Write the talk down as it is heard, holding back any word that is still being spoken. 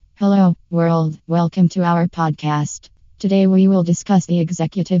Hello, world. Welcome to our podcast. Today we will discuss the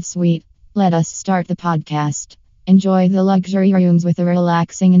executive suite. Let us start the podcast. Enjoy the luxury rooms with a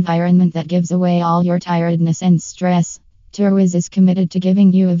relaxing environment that gives away all your tiredness and stress. Turwiz is committed to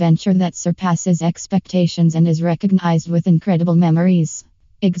giving you a venture that surpasses expectations and is recognized with incredible memories.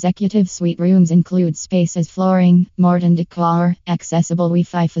 Executive suite rooms include spacious flooring, modern decor, accessible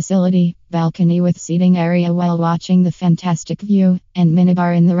Wi-Fi facility, balcony with seating area while watching the fantastic view, and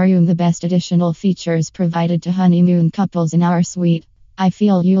minibar in the room. The best additional features provided to honeymoon couples in our suite. I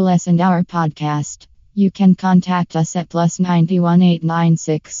feel you listened our podcast. You can contact us at +91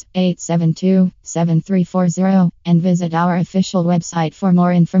 896 872 7340 and visit our official website for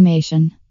more information.